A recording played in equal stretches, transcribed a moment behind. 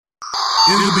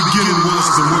In the beginning was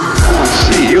the word. I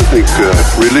see, you think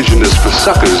religion is for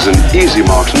suckers and easy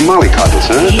marks and mollycoddles,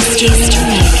 huh?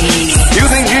 You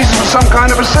think Jesus was some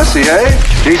kind of a sissy, eh?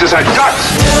 Jesus had guts.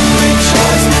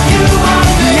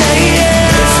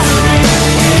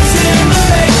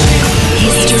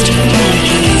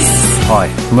 Hi,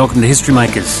 and welcome to History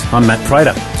Makers. I'm Matt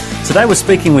Prater. Today we're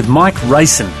speaking with Mike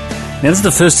Rayson. Now, this is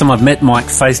the first time I've met Mike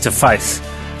face to face,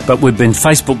 but we've been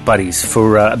Facebook buddies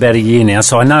for about a year now,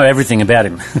 so I know everything about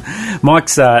him.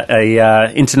 Mike's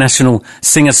a international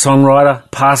singer-songwriter,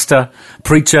 pastor,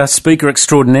 preacher, speaker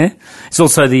extraordinaire. He's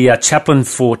also the chaplain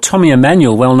for Tommy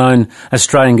Emmanuel, well-known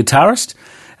Australian guitarist.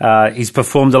 He's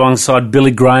performed alongside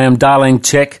Billy Graham, Darlene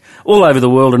Zschech, all over the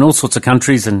world in all sorts of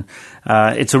countries, and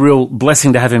it's a real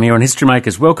blessing to have him here on History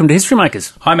Makers. Welcome to History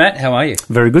Makers. Hi, Matt. How are you?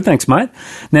 Very good, thanks, mate.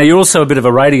 Now, you're also a bit of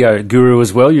a radio guru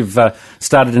as well. You've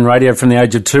started in radio from the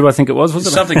age of 2, I think it was it?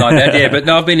 Something like that, yeah. But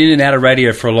no, I've been in and out of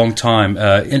radio for a long time,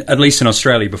 at least in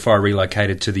Australia before I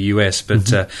relocated to the US.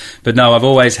 But no, I've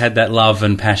always had that love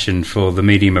and passion for the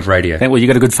medium of radio. Yeah, well, you've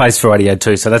got a good face for radio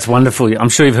too, so that's wonderful. I'm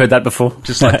sure you've heard that before.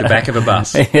 Just like the back of a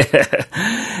bus. Yeah.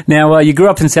 Now, you grew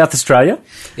up in South Australia?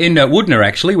 In Woodner,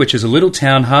 actually, which is a little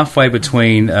town halfway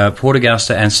between Port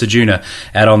Augusta and Ceduna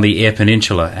out on the Eyre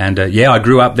Peninsula. And I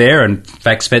grew up there and, in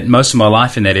fact, spent most of my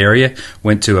life in that area.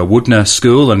 Went to a Woodner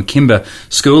school and Kimber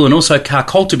school and also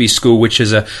Carcoltaby School, which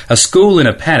is a school in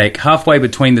a paddock halfway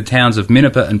between the towns of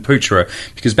Minnipa and Poochera.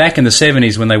 Because back in the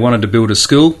 70s when they wanted to build a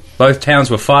school, both towns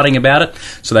were fighting about it.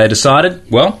 So they decided,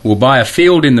 well, we'll buy a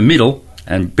field in the middle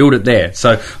and build it there.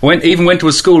 So I even went to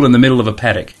a school in the middle of a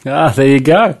paddock. Ah, there you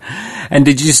go. And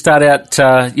did you start out,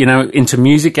 into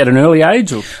music at an early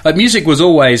age? Or? Music was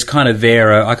always kind of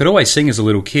there. I could always sing as a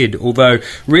little kid, although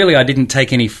really I didn't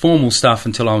take any formal stuff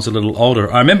until I was a little older.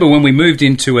 I remember when we moved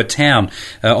into a town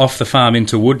off the farm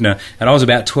into Woodner, and I was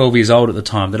about 12 years old at the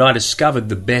time, that I discovered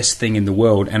the best thing in the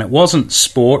world. And it wasn't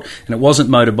sport, and it wasn't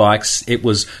motorbikes, it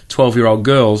was 12-year-old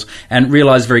girls, and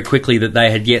realised very quickly that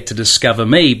they had yet to discover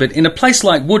me. But in a place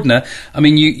like Woodner, I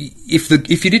mean, if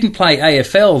you didn't play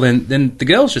AFL, then the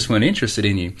girls just weren't interested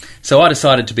in you. So I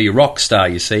decided to be a rock star,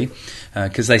 you see,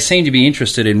 because they seemed to be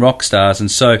interested in rock stars, and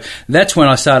so that's when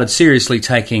I started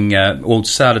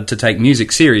started to take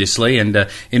music seriously. And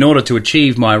in order to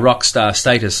achieve my rock star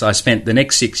status, I spent the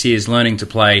next 6 years learning to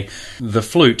play the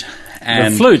flute.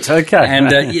 The flute, okay.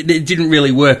 And it didn't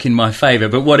really work in my favour,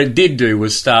 but what it did do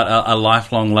was start a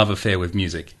lifelong love affair with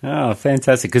music. Oh,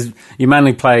 fantastic. Because you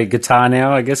mainly play guitar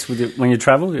now, I guess, when you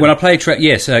travel? When I play,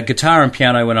 guitar and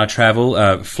piano when I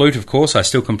travel. Flute, of course, I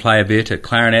still can play a bit.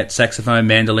 Clarinet, saxophone,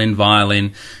 mandolin,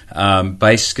 violin,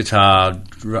 bass guitar.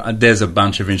 There's a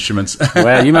bunch of instruments.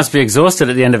 Wow, you must be exhausted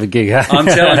at the end of a gig, huh? I'm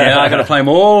telling you, I've got to play them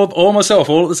all myself,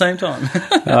 all at the same time.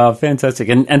 Oh, fantastic.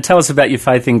 And tell us about your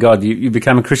faith in God. You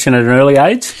became a Christian at an early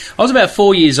age? I was about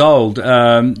 4 years old.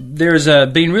 There has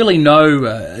been really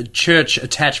no church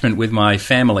attachment with my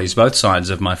families, both sides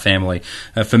of my family,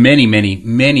 for many, many,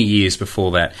 many years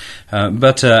before that.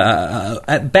 But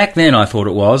back then I thought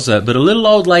it was. But a little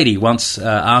old lady once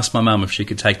asked my mum if she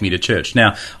could take me to church.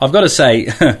 Now, I've got to say,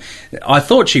 I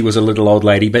thought she was a little old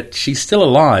lady, but she's still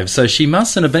alive, so she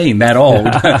mustn't have been that old.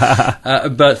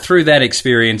 But through that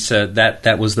experience,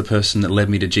 that was the person that led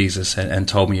me to Jesus and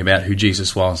told me about who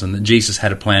Jesus was, and that Jesus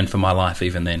had a plan for my life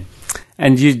even then.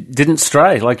 And you didn't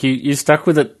stray, like you stuck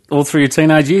with it all through your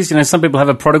teenage years. You know, some people have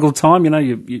a prodigal time.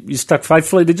 You stuck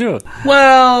faithfully, did you?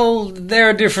 Well, there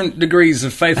are different degrees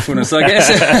of faithfulness, I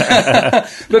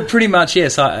guess. But pretty much,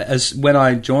 yes. When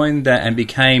I joined and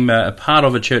became a part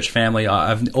of a church family,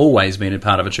 I've always been a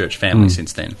part of a church family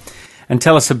since then. And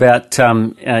tell us about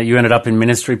you ended up in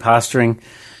ministry, pastoring.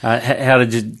 How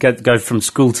did you go from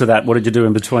school to that? What did you do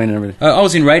in between and everything? I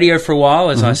was in radio for a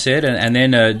while, as I said, and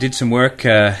then did some work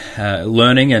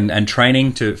learning and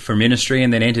training for ministry,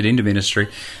 and then entered into ministry.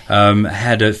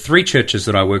 Had 3 churches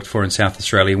that I worked for in South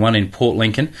Australia, one in Port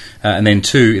Lincoln, and then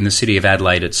 2 in the city of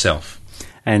Adelaide itself.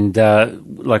 And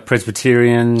like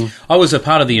Presbyterian? I was a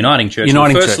part of the Uniting Church.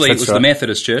 Firstly, it was the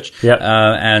Methodist Church, yep.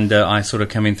 And I sort of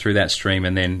come in through that stream,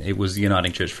 and then it was the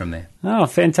Uniting Church from there. Oh,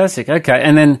 fantastic. Okay,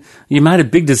 and then you made a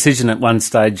big decision at one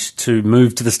stage to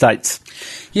move to the States.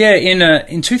 Yeah,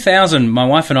 in 2000, my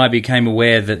wife and I became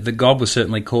aware that God was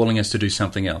certainly calling us to do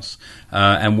something else.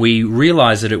 And we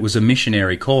realised that it was a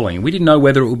missionary calling. We didn't know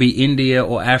whether it would be India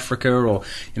or Africa or,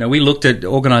 we looked at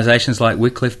organisations like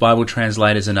Wycliffe Bible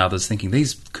Translators and others thinking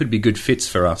these could be good fits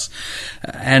for us.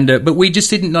 But we just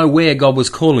didn't know where God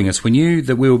was calling us. We knew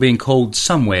that we were being called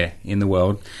somewhere in the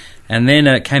world. And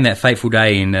then came that fateful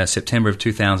day in September of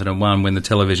 2001 when the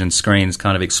television screens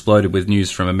kind of exploded with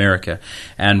news from America.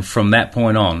 And from that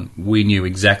point on, we knew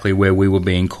exactly where we were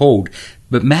being called.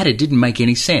 But Matt, it didn't make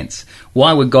any sense.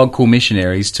 Why would God call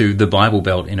missionaries to the Bible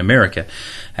Belt in America?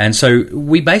 And so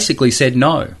we basically said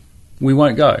no. We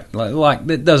won't go. Like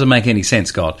that doesn't make any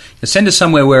sense, God. Send us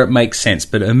somewhere where it makes sense.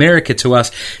 But America to us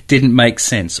didn't make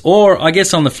sense. Or I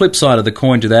guess on the flip side of the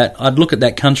coin to that, I'd look at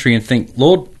that country and think,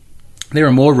 Lord, there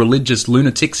are more religious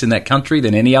lunatics in that country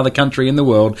than any other country in the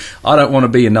world. I don't want to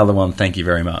be another one, thank you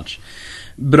very much.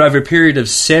 But over a period of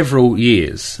several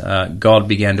years, God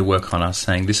began to work on us,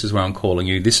 saying, this is where I'm calling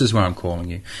you, this is where I'm calling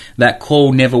you. That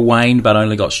call never waned, but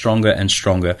only got stronger and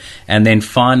stronger. And then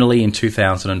finally in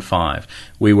 2005,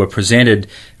 we were presented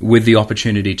with the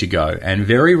opportunity to go. And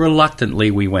very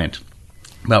reluctantly we went.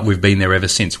 But we've been there ever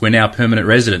since. We're now permanent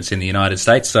residents in the United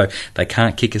States, so they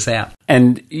can't kick us out.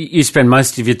 And you spend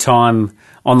most of your time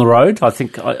on the road. I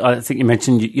think you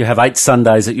mentioned you have 8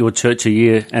 Sundays at your church a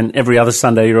year, and every other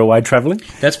Sunday you're away travelling?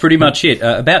 That's pretty much it.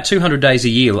 About 200 days a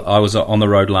year I was on the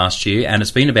road last year, and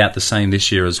it's been about the same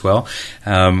this year as well.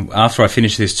 After I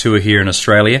finish this tour here in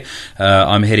Australia,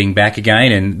 I'm heading back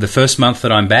again, and the first month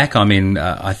that I'm back, I'm in,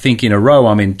 I think in a row,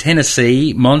 I'm in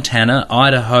Tennessee, Montana,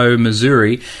 Idaho,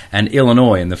 Missouri, and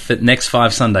Illinois in the next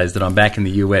 5 Sundays that I'm back in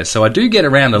the US. So I do get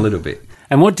around a little bit.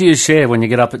 And what do you share when you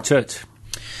get up at church?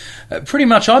 Pretty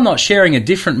much, I'm not sharing a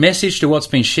different message to what's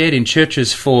been shared in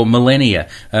churches for millennia.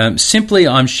 Simply,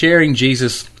 I'm sharing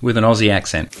Jesus with an Aussie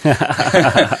accent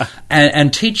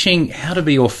and teaching how to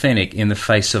be authentic in the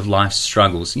face of life's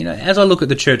struggles. You know, as I look at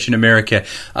the church in America,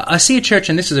 I see a church,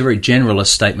 and this is a very generalist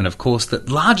statement, of course, that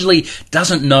largely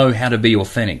doesn't know how to be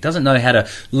authentic, doesn't know how to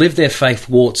live their faith,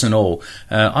 warts and all.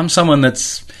 I'm someone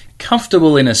that's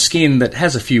comfortable in a skin that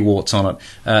has a few warts on it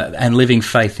and living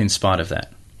faith in spite of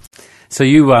that. So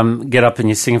you get up and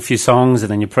you sing a few songs and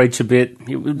then you preach a bit.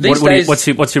 What's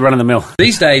your run of the mill?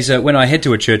 These days, when I head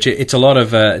to a church, it's a lot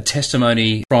of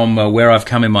testimony from where I've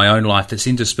come in my own life that's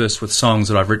interspersed with songs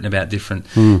that I've written about different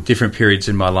periods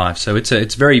in my life. So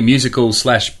it's very musical /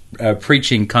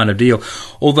 preaching kind of deal.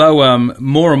 Although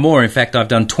more and more, in fact, I've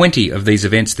done 20 of these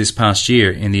events this past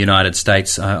year in the United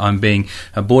States. I'm being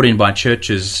brought in by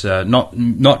churches,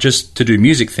 not just to do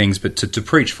music things, but to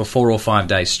preach for 4 or 5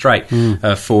 days straight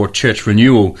for church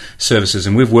renewal services.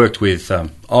 And we've worked with a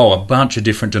bunch of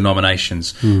different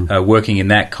denominations working in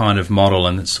that kind of model,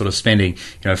 and sort of spending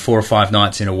 4 or 5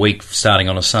 nights in a week starting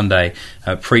on a Sunday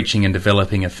preaching and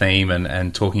developing a theme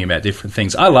and talking about different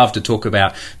things. I love to talk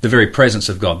about the very presence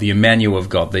of God, the Emmanuel of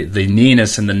God, the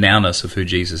nearness and the nowness of who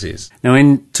Jesus is. Now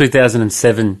in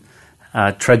 2007,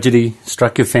 tragedy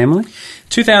struck your family?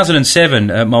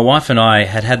 2007, my wife and I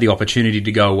had the opportunity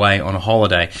to go away on a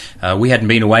holiday. We hadn't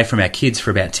been away from our kids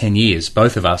for about 10 years,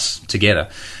 both of us together.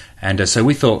 And so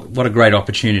we thought, what a great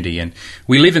opportunity. And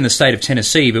we live in the state of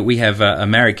Tennessee, but we have a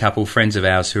married couple, friends of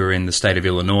ours, who are in the state of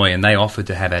Illinois, and they offered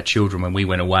to have our children when we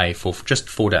went away for just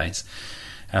 4 days,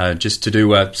 just to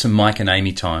do some Mike and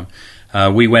Amy time.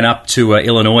 We went up to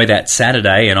Illinois that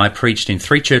Saturday, and I preached in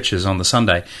 3 churches on the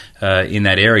Sunday in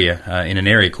that area, in an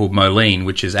area called Moline,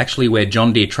 which is actually where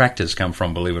John Deere tractors come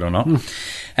from, believe it or not.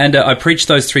 And I preached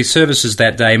those 3 services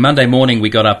that day. Monday morning we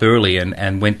got up early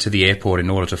and went to the airport in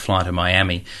order to fly to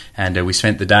Miami. And we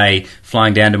spent the day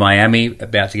flying down to Miami,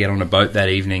 about to get on a boat that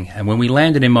evening. And when we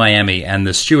landed in Miami and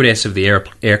the stewardess of the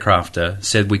aircraft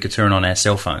said we could turn on our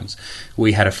cell phones,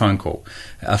 we had a phone call.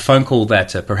 A phone call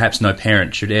that perhaps no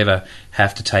parent should ever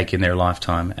have to take in their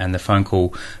lifetime. And the phone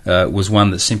call was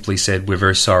one that simply said, "We're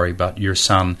very sorry, but your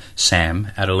son, Sam,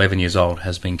 at 11 years old,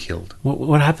 has been killed."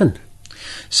 What happened?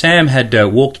 Sam had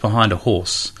walked behind a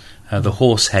horse. The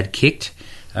horse had kicked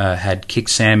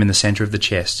Sam in the centre of the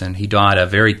chest, and he died a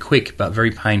very quick but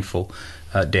very painful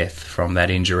death from that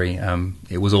injury.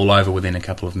 It was all over within a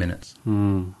couple of minutes.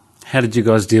 How did you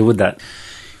guys deal with that?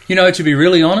 You know, to be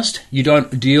really honest, you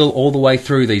don't deal all the way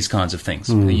through these kinds of things.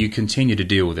 You continue to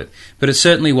deal with it. But it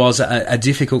certainly was a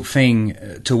difficult thing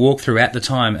to walk through at the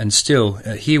time, and still,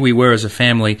 here we were as a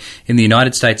family in the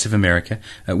United States of America.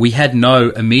 We had no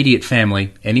immediate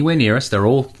family anywhere near us. They're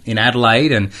all in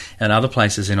Adelaide and other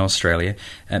places in Australia.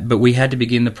 But we had to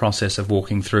begin the process of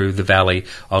walking through the valley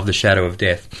of the shadow of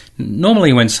death.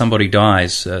 Normally when somebody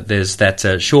dies, there's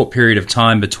that short period of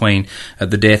time between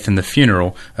the death and the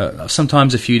funeral,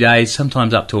 sometimes a few days,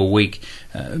 sometimes up to a week.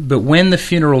 But when the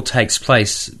funeral takes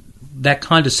place, that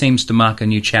kind of seems to mark a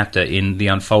new chapter in the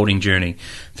unfolding journey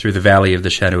through the valley of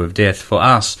the shadow of death. For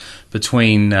us,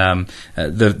 between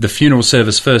the funeral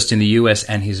service first in the US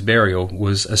and his burial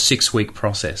was a 6-week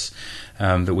process.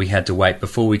 that we had to wait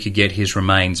before we could get his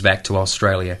remains back to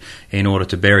Australia in order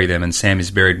to bury them. And Sam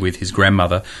is buried with his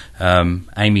grandmother.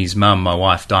 Amy's mum, my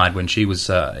wife, died when she was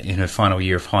in her final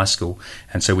year of high school,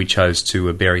 and so we chose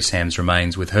to bury Sam's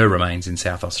remains with her remains in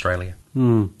South Australia.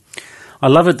 I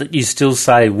love it that you still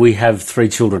say we have 3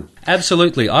 children.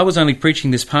 Absolutely. I was only preaching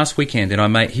this past weekend,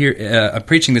 and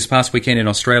preaching this past weekend in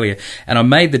Australia, and I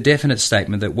made the definite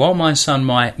statement that while my son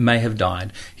may have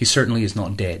died, he certainly is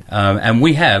not dead. And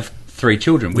we have 3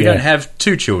 children. We don't have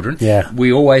 2 children. Yeah.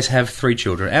 We always have 3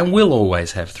 children, and we'll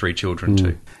always have 3 children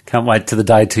too. Can't wait to the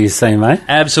day till you see him, eh?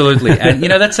 Absolutely. And,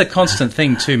 that's a constant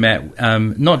thing too, Matt,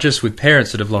 not just with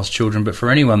parents that have lost children, but for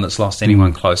anyone that's lost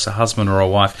anyone close, a husband or a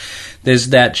wife. There's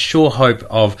that sure hope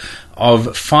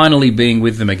of finally being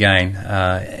with them again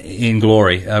in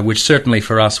glory, which certainly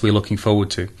for us we're looking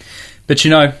forward to. But,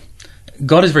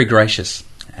 God is very gracious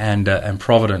and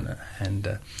provident.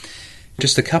 And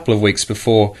just a couple of weeks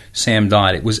before Sam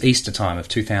died, it was Easter time of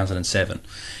 2007.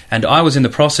 And I was in the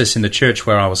process in the church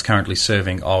where I was currently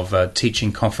serving of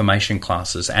teaching confirmation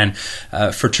classes. And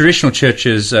for traditional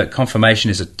churches,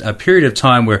 confirmation is a period of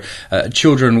time where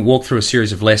children walk through a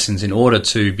series of lessons in order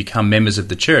to become members of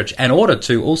the church, in order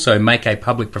to also make a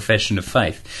public profession of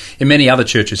faith. In many other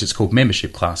churches, it's called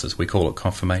membership classes. We call it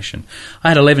confirmation. I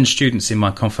had 11 students in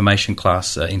my confirmation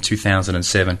class in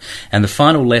 2007, and the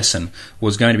final lesson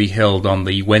was going to be held on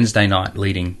the Wednesday night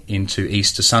leading into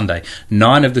Easter Sunday.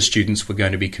 9 of the students were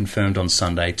going to be confirmed on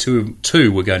Sunday.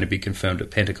 Two were going to be confirmed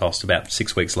at Pentecost about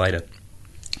 6 weeks later.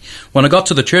 When I got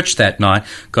to the church that night,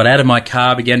 got out of my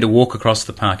car, began to walk across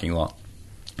the parking lot,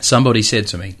 somebody said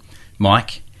to me,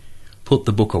 "Mike, put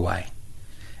the book away."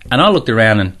 And I looked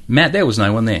around and, Matt, there was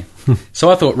no one there.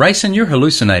 So I thought, Rayson, you're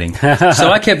hallucinating.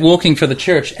 So I kept walking for the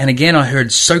church, and again I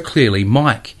heard so clearly,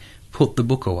 "Mike, put the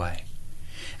book away."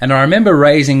 And I remember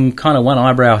raising kind of one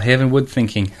eyebrow heavenward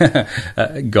thinking,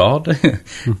 God,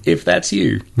 if that's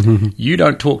you, you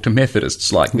don't talk to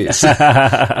Methodists like this.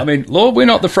 I mean, Lord, we're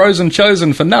not the frozen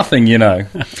chosen for nothing,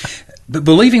 But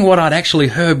believing what I'd actually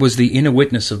heard was the inner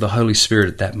witness of the Holy Spirit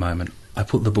at that moment, I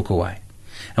put the book away.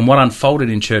 And what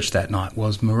unfolded in church that night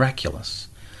was miraculous.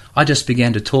 I just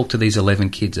began to talk to these 11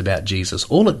 kids about Jesus,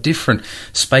 all at different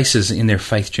spaces in their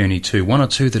faith journey too. 1 or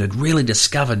 2 that had really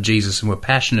discovered Jesus and were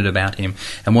passionate about him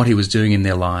and what he was doing in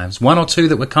their lives. 1 or 2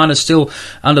 that were kind of still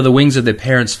under the wings of their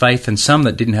parents' faith, and some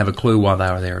that didn't have a clue why they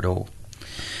were there at all.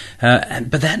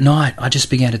 But that night, I just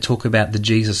began to talk about the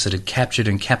Jesus that had captured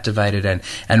and captivated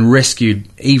and rescued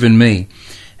even me.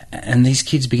 And these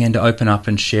kids began to open up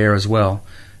and share as well.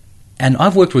 And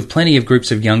I've worked with plenty of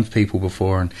groups of young people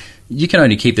before, and you can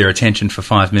only keep their attention for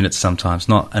 5 minutes sometimes,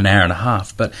 not an hour and a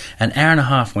half. But an hour and a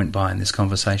half went by in this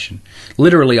conversation.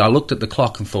 Literally, I looked at the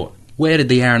clock and thought, where did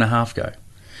the hour and a half go?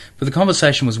 But the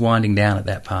conversation was winding down at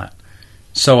that part.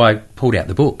 So I pulled out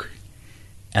the book,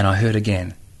 and I heard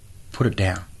again, put it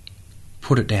down,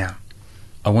 put it down.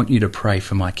 I want you to pray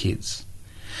for my kids.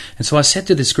 And so I said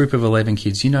to this group of 11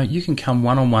 kids, you can come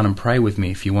one-on-one and pray with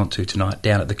me if you want to tonight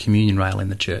down at the communion rail in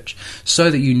the church,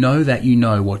 so that you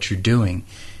know what you're doing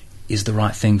is the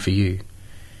right thing for you.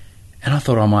 And I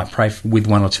thought I might pray with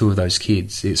 1 or 2 of those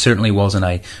kids. It certainly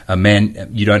wasn't a man,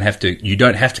 you don't have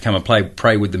to come and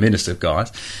pray with the minister,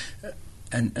 guys.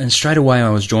 And straight away I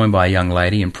was joined by a young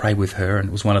lady and prayed with her, and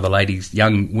it was one of the ladies,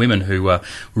 young women who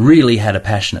really had a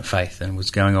passionate faith and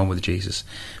was going on with Jesus.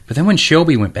 But then when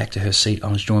Shelby went back to her seat,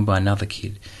 I was joined by another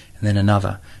kid, and then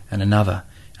another, and another,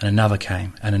 and another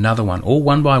came, and another one. All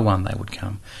one by one they would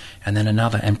come, and then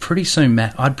another. And pretty soon,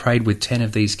 Matt, I'd prayed with 10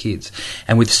 of these kids,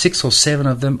 and with 6 or 7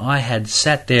 of them, I had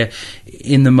sat there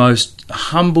in the most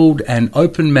humbled and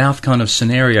open-mouthed kind of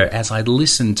scenario as I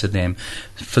listened to them,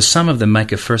 for some of them,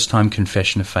 make a first-time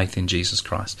confession of faith in Jesus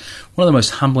Christ. One of the most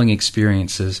humbling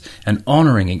experiences and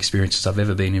honouring experiences I've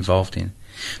ever been involved in.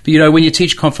 But when you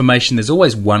teach confirmation, there's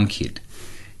always one kid.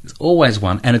 There's always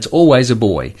one, and it's always a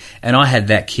boy. And I had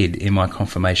that kid in my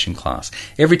confirmation class.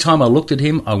 Every time I looked at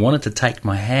him, I wanted to take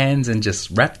my hands and just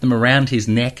wrap them around his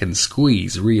neck and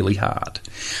squeeze really hard.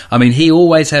 I mean, he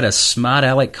always had a smart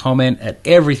aleck comment at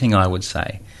everything I would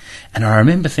say. And I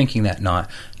remember thinking that night,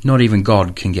 not even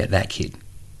God can get that kid.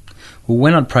 Well,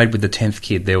 when I'd prayed with the 10th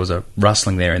kid, there was a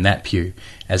rustling there in that pew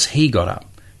as he got up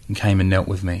and came and knelt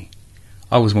with me.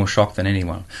 I was more shocked than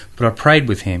anyone, but I prayed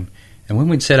with him. And when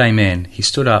we'd said amen, he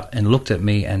stood up and looked at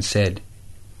me and said,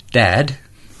 "Dad,"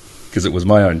 because it was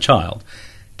my own child,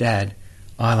 "Dad,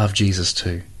 I love Jesus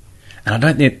too." And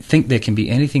I don't think there can be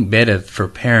anything better for a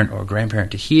parent or a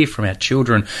grandparent to hear from our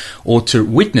children, or to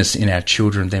witness in our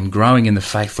children them growing in the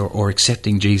faith or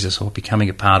accepting Jesus or becoming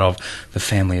a part of the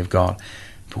family of God.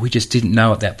 But we just didn't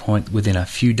know at that point, within a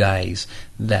few days,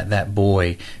 that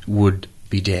boy would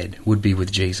be dead, would be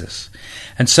with Jesus.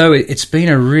 And so it's been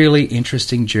a really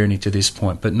interesting journey to this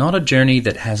point, but not a journey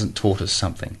that hasn't taught us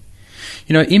something.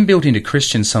 You know, inbuilt into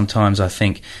Christians sometimes, I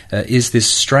think, is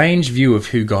this strange view of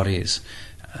who God is.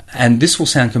 And this will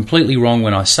sound completely wrong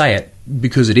when I say it,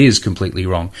 because it is completely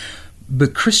wrong.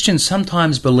 But Christians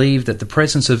sometimes believe that the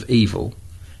presence of evil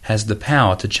has the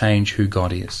power to change who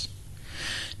God is.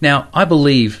 Now, I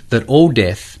believe that all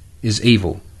death is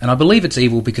evil. And I believe it's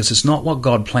evil because it's not what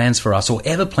God plans for us or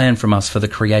ever planned from us for the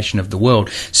creation of the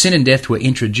world. Sin and death were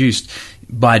introduced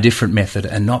by a different method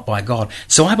and not by God.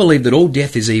 So I believe that all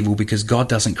death is evil because God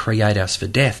doesn't create us for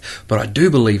death. But I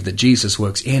do believe that Jesus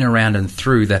works in, around and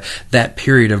through that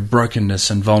period of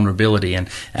brokenness and vulnerability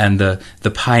and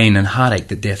the pain and heartache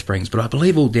that death brings. But I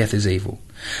believe all death is evil.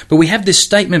 But we have this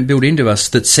statement built into us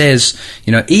that says,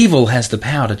 you know, evil has the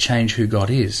power to change who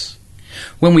God is.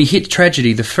 When we hit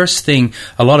tragedy, the first thing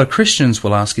a lot of Christians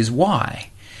will ask is why?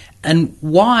 And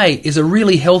why is a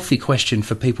really healthy question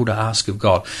for people to ask of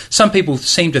God. Some people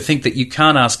seem to think that you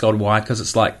can't ask God why because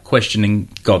it's like questioning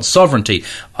God's sovereignty.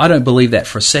 I don't believe that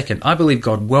for a second. I believe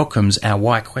God welcomes our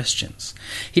why questions.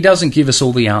 He doesn't give us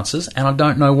all the answers, and I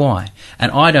don't know why.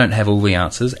 And I don't have all the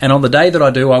answers, and on the day that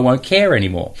I do, I won't care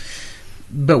anymore.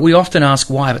 But we often ask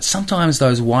why, but sometimes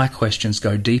those why questions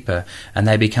go deeper and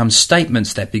they become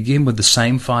statements that begin with the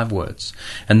same 5 words.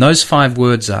 And those 5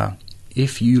 words are,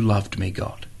 if you loved me,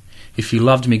 God. If you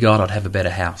loved me, God, I'd have a better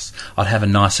house. I'd have a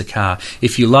nicer car.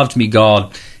 If you loved me,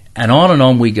 God, and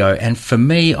on we go. And for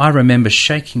me, I remember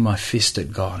shaking my fist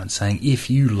at God and saying, if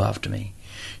you loved me,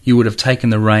 you would have taken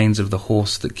the reins of the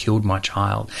horse that killed my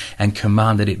child and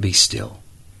commanded it be still.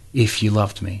 If you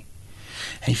loved me.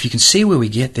 And if you can see where we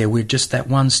get there, we're just that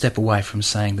one step away from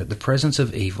saying that the presence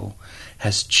of evil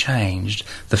has changed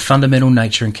the fundamental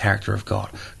nature and character of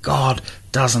God. God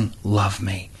doesn't love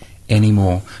me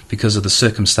anymore because of the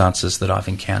circumstances that I've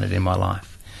encountered in my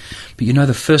life. But you know,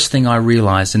 the first thing I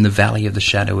realized in the valley of the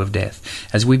shadow of death,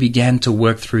 as we began to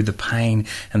work through the pain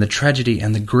and the tragedy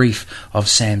and the grief of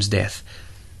Sam's death,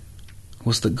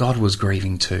 was that God was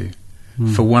grieving too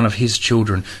for one of his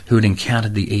children who had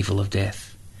encountered the evil of death.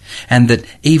 And that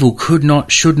evil could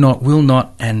not, should not, will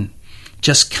not, and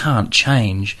just can't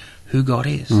change who God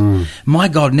is. My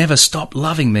God never stopped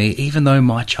loving me, even though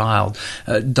my child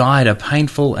died a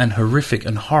painful and horrific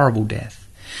and horrible death.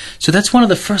 So that's one of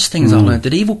the first things I learned,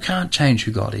 that evil can't change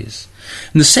who God is.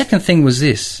 And the second thing was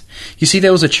this. You see,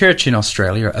 there was a church in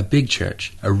Australia, a big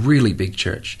church, a really big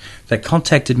church, that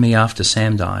contacted me after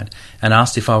Sam died and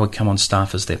asked if I would come on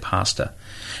staff as their pastor.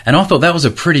 And I thought that was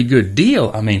a pretty good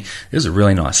deal. I mean, it was a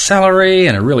really nice salary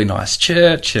and a really nice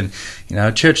church, and, you know,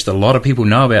 a church that a lot of people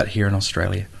know about here in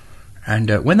Australia.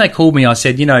 And when they called me, I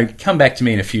said, you know, come back to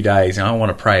me in a few days and I want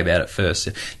to pray about it first.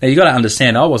 Now, you've got to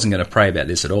understand, I wasn't going to pray about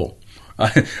this at all.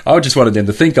 I just wanted them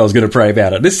to think I was going to pray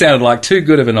about it. This sounded like too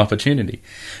good of an opportunity.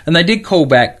 And they did call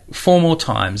back 4 more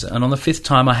times, and on the 5th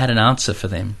time I had an answer for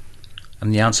them.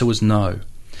 And the answer was no.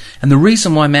 And the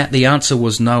reason why, Matt, the answer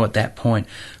was no at that point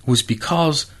was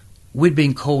because we'd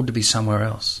been called to be somewhere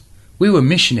else. We were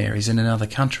missionaries in another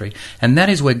country, and that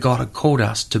is where God had called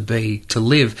us to be, to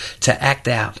live, to act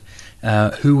out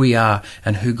who we are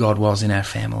and who God was in our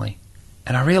family.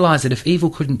 And I realised that if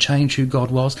evil couldn't change who God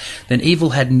was, then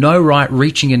evil had no right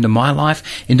reaching into my life,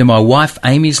 into my wife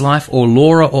Amy's life, or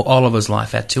Laura or Oliver's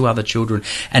life, our 2 other children,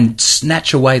 and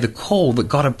snatch away the call that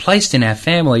God had placed in our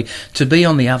family to be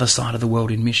on the other side of the world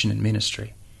in mission and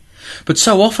ministry. But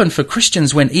so often for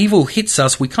Christians, when evil hits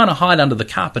us, we kind of hide under the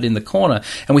carpet in the corner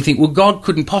and we think, well, God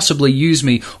couldn't possibly use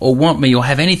me or want me or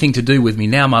have anything to do with me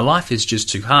now. My life is just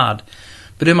too hard.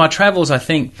 But in my travels, I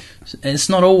think it's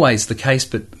not always the case,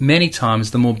 but many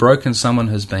times the more broken someone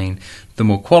has been, the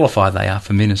more qualified they are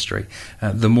for ministry,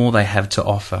 the more they have to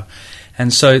offer.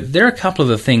 And so there are a couple of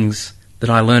the things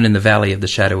that I learned in the valley of the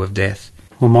shadow of death.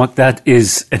 Well, Mike, that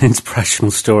is an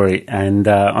inspirational story, and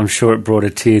I'm sure it brought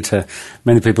a tear to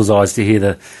many people's eyes to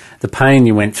hear the pain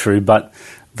you went through, but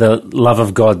the love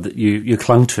of God that you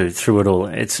clung to through it all.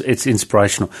 It's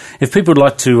inspirational. If people would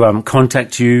like to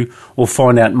contact you or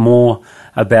find out more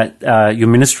about your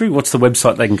ministry, what's the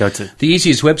website they can go to? The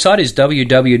easiest website is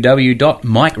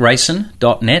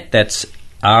www.mikeRayson.net. That's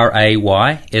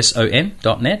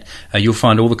RAYSON.net. You'll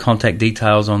find all the contact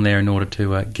details on there in order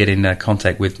to get in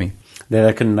contact with me. There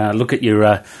they can look at your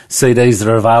CDs that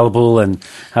are available and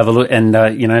have a look, and,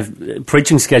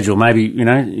 preaching schedule. Maybe,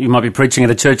 you might be preaching at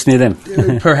a church near them.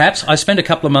 Perhaps. I spend a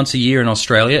couple of months a year in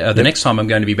Australia. The next time I'm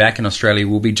going to be back in Australia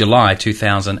will be July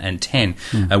 2010.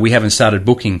 We haven't started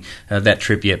booking that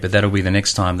trip yet, but that'll be the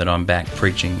next time that I'm back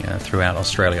preaching throughout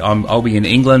Australia. I'll be in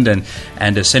England and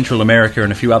Central America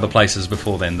and a few other places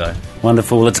before then, though.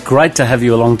 Wonderful. Well, it's great to have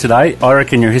you along today. I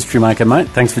reckon you're a history maker, mate.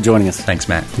 Thanks for joining us. Thanks,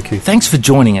 Matt. Thank you. Thanks for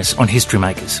joining us on History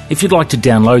Makers. If you'd like to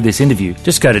download this interview,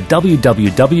 just go to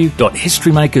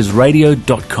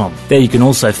www.historymakersradio.com. There you can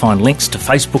also find links to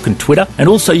Facebook and Twitter, and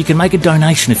also you can make a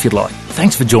donation if you'd like.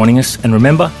 Thanks for joining us, and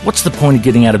remember, what's the point of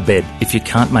getting out of bed if you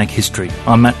can't make history?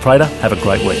 I'm Matt Prater. Have a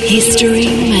great week. History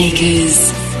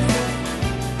Makers.